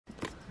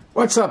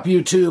What's up,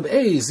 YouTube?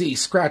 AZ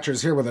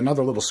Scratchers here with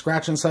another little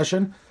scratching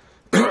session.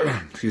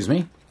 Excuse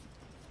me.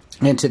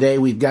 And today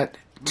we've got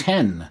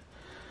 10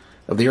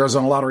 of the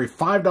Arizona Lottery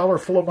 $5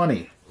 full of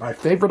money. My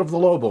favorite of the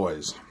low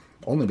boys.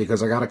 Only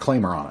because I got a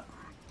claimer on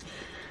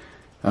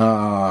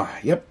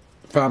it. Yep.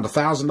 Found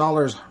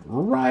 $1,000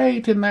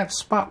 right in that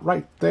spot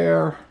right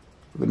there.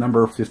 The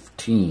number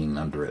 15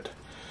 under it.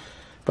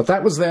 But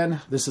that was then.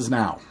 This is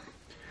now.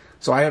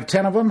 So I have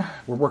 10 of them.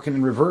 We're working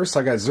in reverse.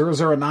 I got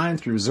 009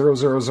 through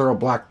 000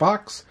 black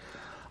box.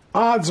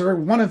 Odds are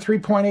 1 in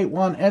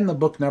 3.81, and the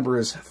book number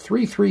is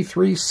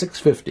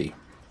 333650.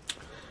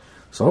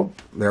 So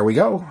there we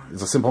go.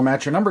 It's a simple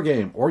match your number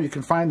game, or you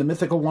can find the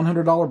mythical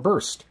 $100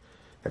 burst.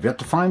 Have yet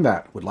to find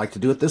that. Would like to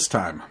do it this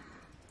time.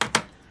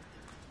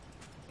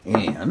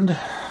 And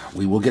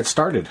we will get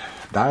started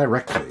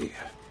directly.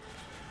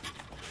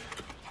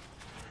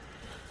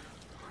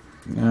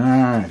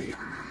 Alrighty.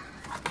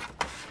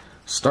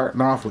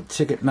 Starting off with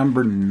ticket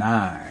number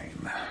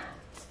 9.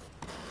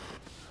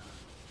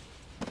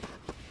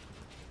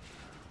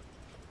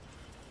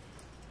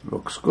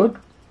 Looks good.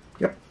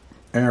 Yep.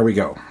 There we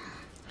go.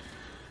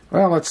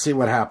 Well, let's see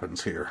what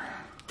happens here.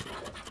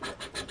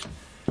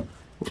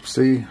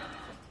 Whoopsie.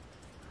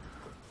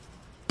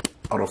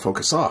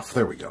 Autofocus off.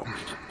 There we go.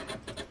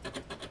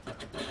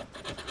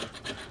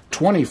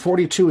 20,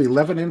 42,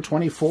 11, and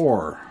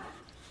 24.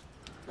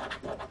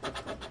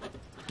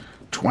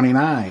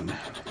 29.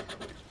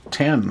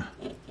 10,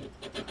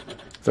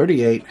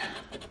 38,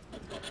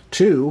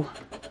 2,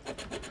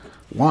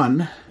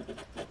 1,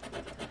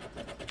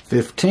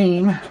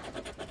 15,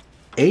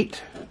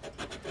 8,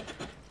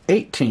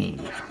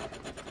 18,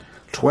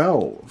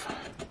 12,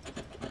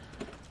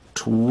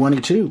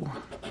 22,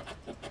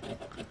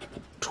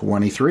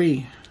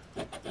 23,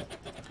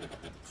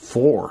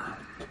 4,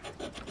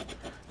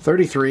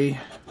 33,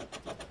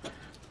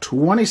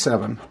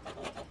 27,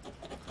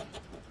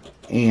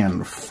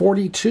 and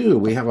 42.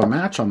 We have a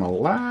match on the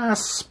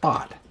last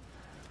spot.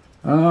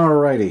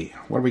 Alrighty.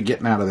 What are we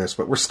getting out of this?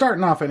 But we're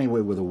starting off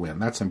anyway with a win.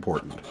 That's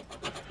important.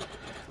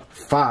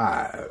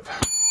 5.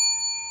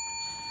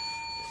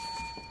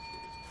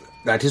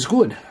 That is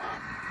good.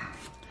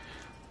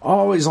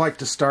 Always like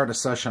to start a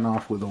session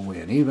off with a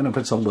win, even if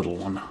it's a little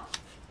one.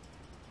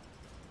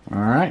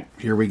 Alright.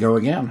 Here we go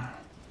again.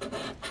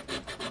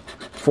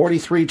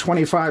 43,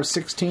 25,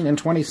 16, and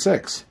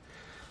 26.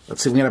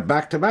 Let's see if we get it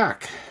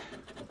back-to-back.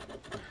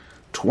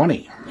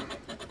 20,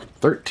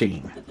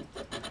 13,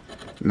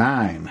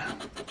 9,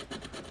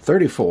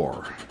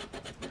 34,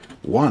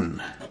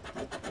 1,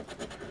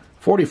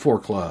 44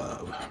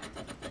 club,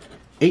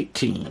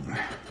 18,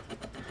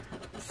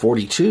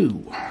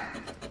 42,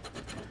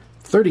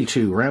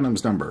 32,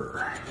 randoms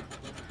number,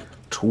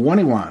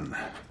 21,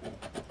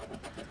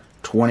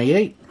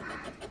 28,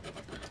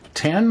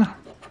 10,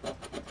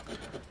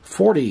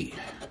 40,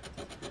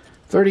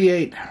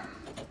 38,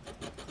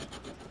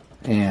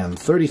 and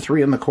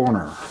 33 in the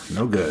corner.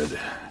 No good.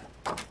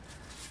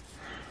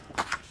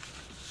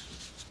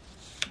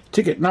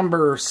 Ticket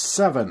number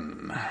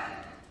 7.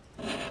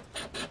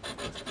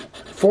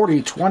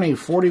 40, 20,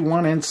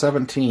 41, and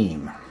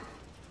 17.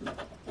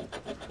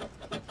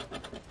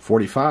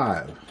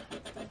 45.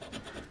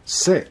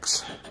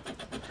 6.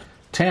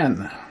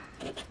 10.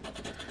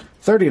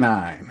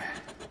 39.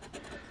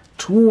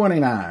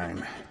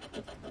 29.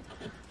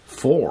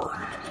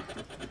 4.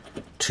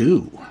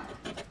 2.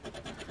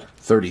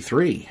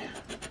 33.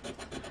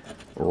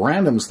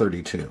 Randoms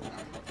 32.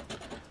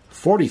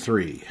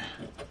 43.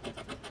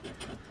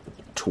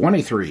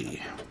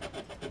 23.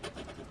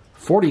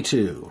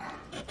 42.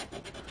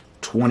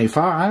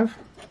 25.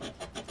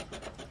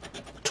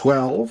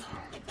 12.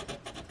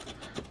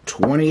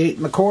 28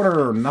 in the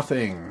corner.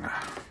 Nothing.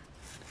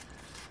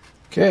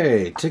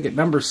 Okay, ticket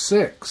number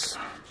 6.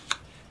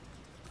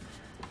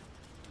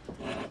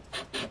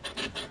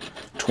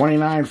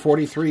 29,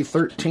 43,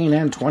 13,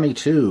 and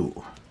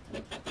 22.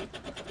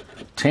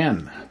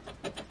 10,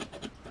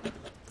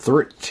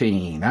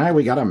 13.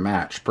 We got a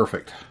match.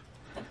 Perfect.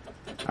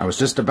 I was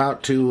just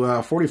about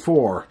to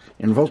 44.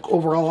 Invoke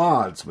overall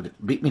odds, but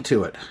it beat me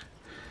to it.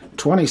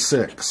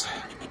 26,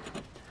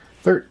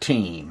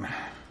 13.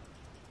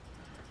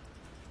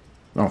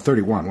 No,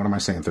 31. What am I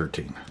saying?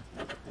 13.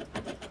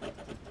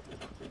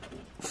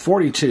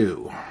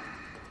 42.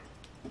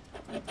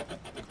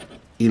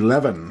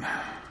 11.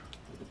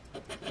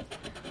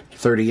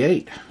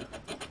 38.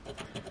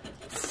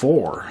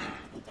 4.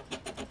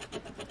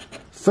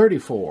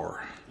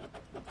 34,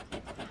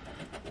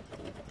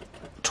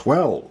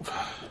 12,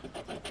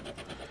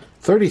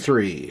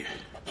 33,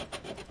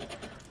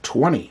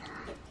 20,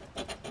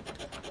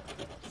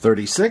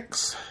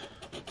 36,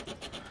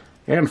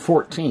 and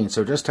 14.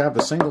 So just have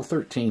the single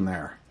 13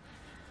 there.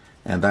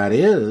 And that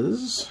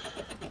is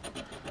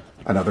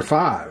another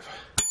 5.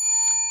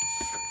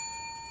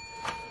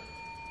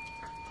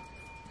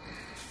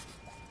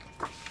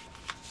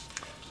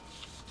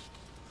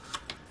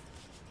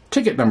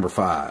 Ticket number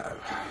 5.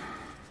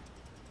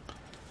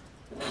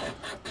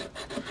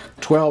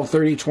 12,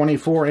 30,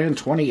 24, and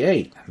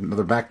 28.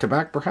 Another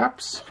back-to-back,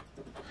 perhaps?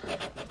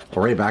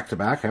 or a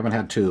back-to-back. I haven't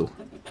had two.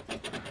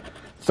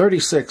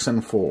 36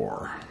 and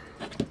 4.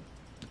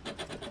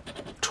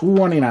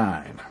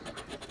 29.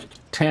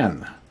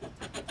 10.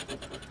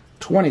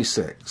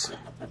 26.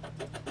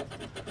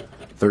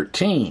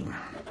 13.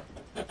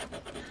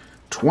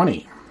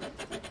 20.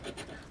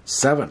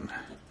 7.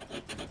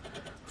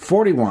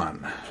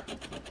 41.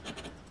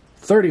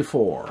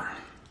 34.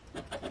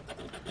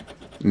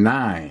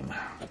 9.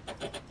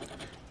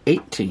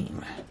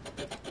 18.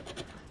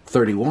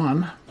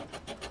 31.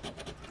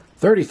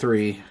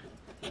 33.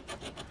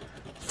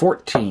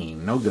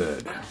 14. No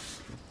good.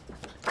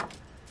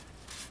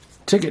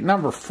 Ticket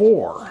number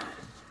 4.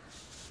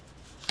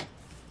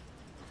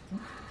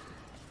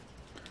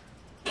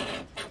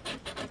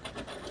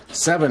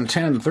 Seven,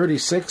 10,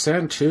 36,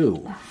 and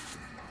 2.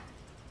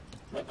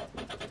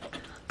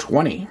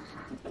 20.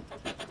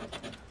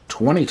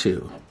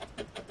 22.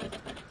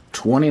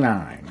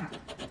 29.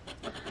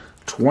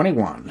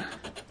 21.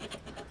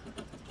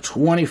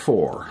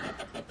 24.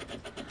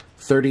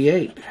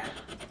 38.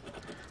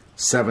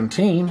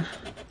 17.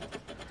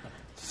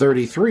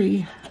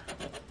 33.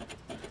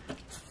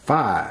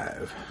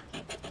 5.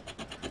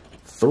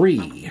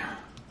 3.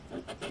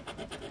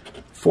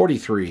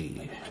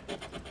 43.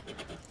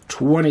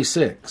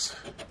 26.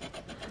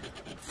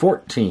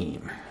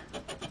 14.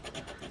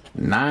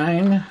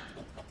 9.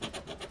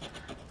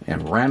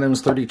 And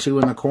random's 32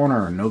 in the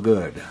corner. No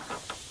good.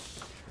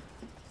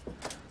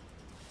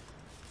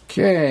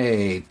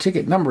 Okay,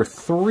 ticket number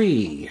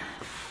 3.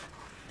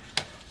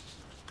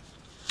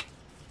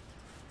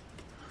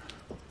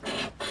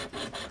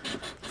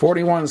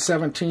 $41,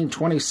 $17,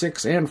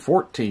 $26, and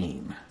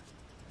 $14.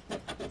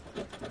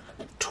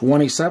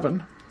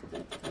 $27,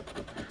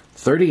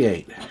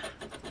 $38,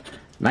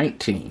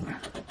 $19.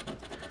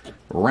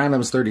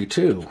 Random's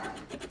 32.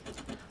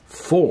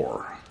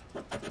 $4,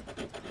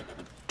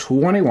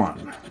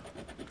 $21,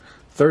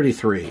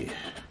 $33.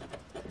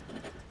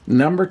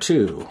 Number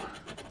 2.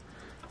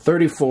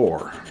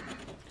 $34,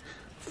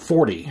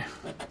 $40,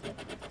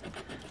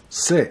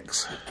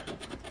 $6,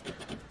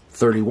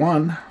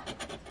 $31,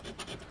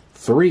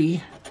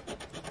 $3,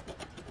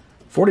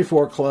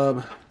 $44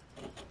 club,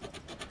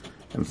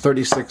 and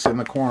 $36 in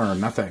the corner.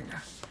 Nothing.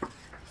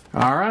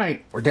 All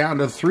right, we're down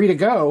to 3 to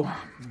go,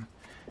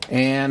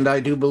 and I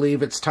do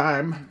believe it's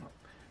time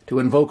to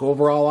invoke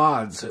overall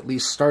odds, at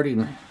least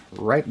starting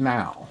right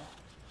now.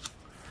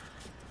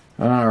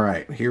 All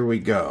right, here we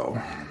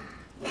go.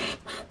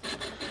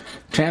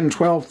 10,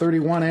 12,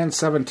 31, and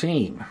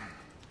 17.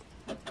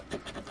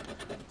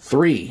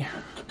 3,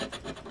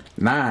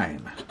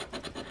 9,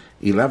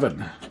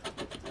 11,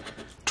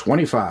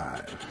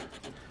 25,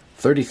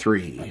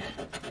 33,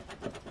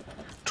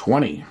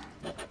 20,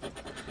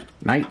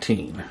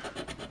 19,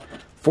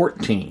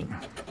 14,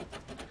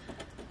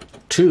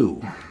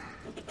 2,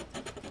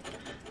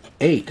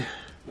 8,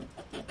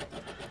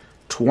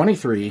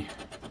 23,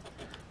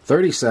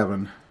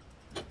 37,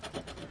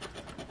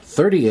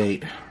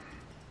 38,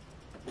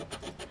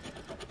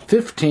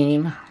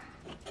 15,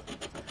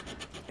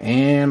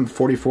 and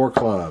 44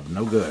 club.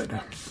 No good.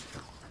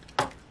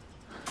 All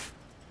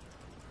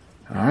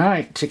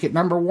right, ticket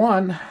number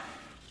 1.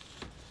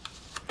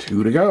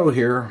 2 to go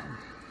here.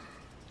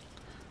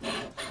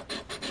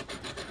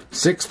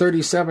 6,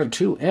 37,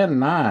 2, and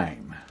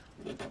 9.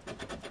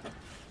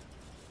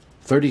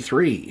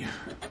 33,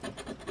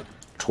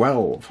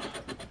 12,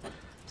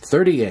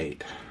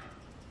 38,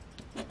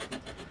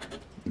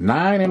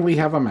 9, and we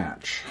have a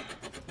match.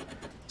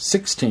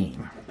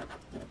 16,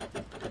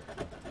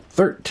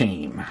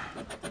 13,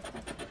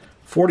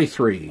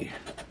 43,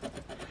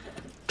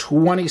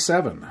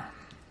 27,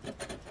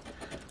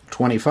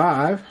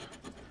 25,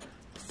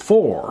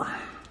 4,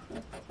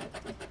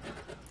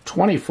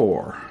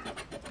 24,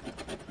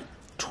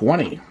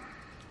 20,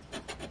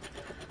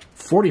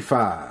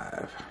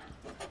 45,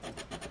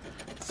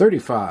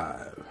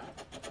 35,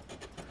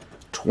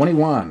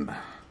 21.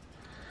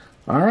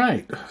 All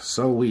right,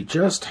 so we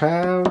just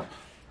have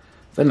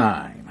the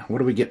 9.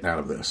 What are we getting out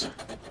of this?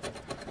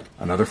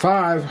 Another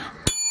 5.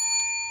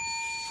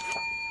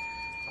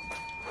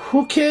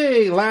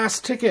 Okay,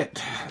 last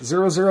ticket.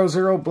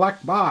 000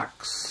 black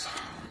box.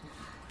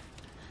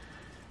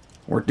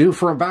 We're due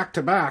for a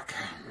back-to-back.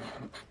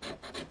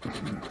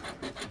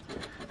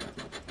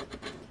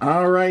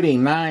 Alrighty,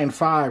 9,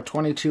 5,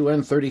 22,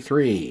 and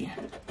 33.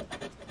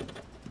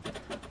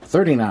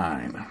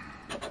 39.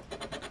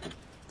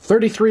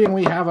 33, and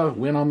we have a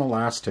win on the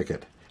last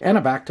ticket. And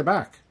a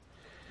back-to-back.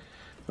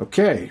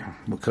 Okay,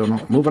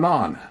 moving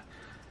on.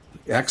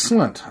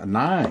 Excellent, a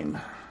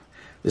 9.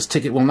 This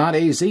ticket will not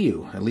AZ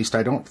you. At least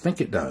I don't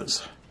think it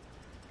does.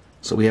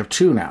 So we have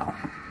 2 now.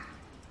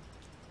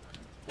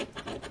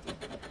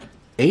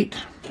 8,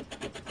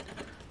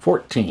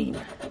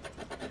 14,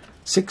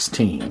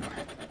 16,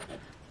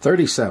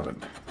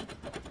 37,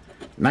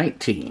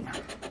 19,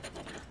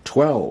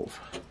 12,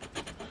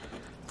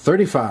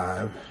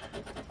 35,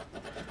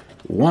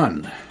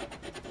 1,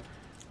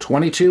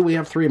 22, we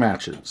have 3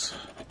 matches.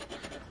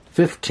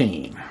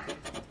 15,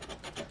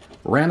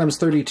 random's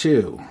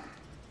 32,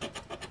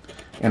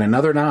 And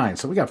another 9.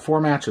 So we got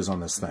 4 matches on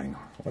this thing.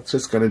 What's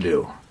this going to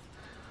do?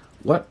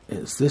 What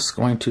is this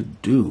going to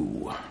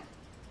do?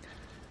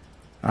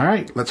 All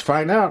right, let's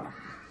find out.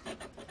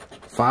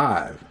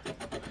 5,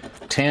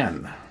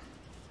 10,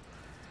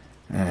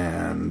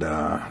 and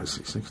let's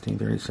see, 16,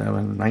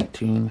 37,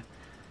 19,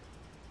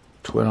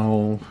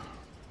 12,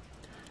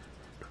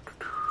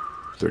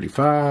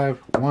 35,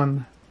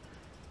 1,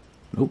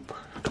 nope,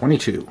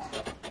 22.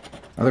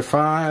 Another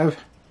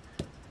 5,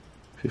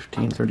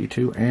 15,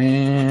 32,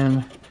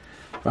 and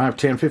 5,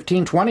 10,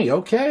 15, 20.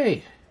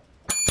 Okay.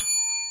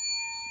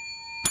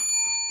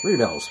 3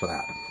 bells for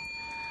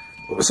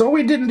that. So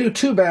we didn't do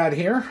too bad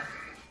here.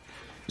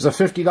 It was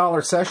a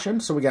 $50 session,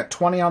 so we got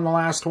 20 on the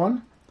last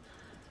one.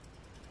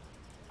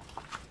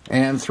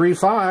 And 3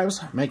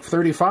 5s make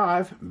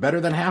 35, better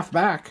than half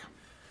back.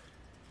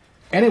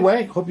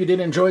 Anyway, hope you did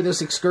enjoy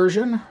this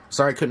excursion.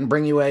 Sorry I couldn't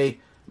bring you a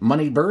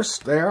money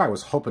burst there. I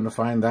was hoping to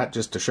find that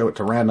just to show it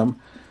to random.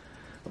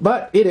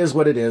 But it is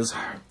what it is.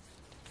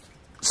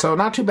 So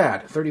not too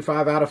bad.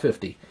 35 out of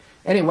 50.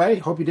 Anyway,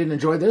 hope you did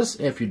enjoy this.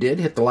 If you did,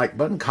 hit the like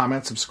button,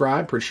 comment,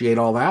 subscribe. Appreciate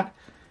all that.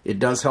 It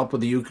does help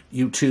with the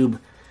YouTube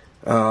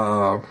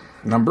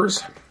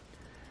numbers.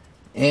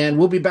 And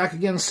we'll be back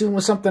again soon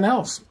with something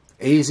else.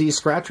 AZ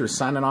Scratchers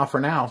signing off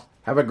for now.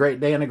 Have a great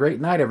day and a great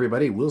night,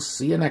 everybody. We'll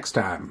see you next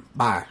time.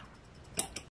 Bye.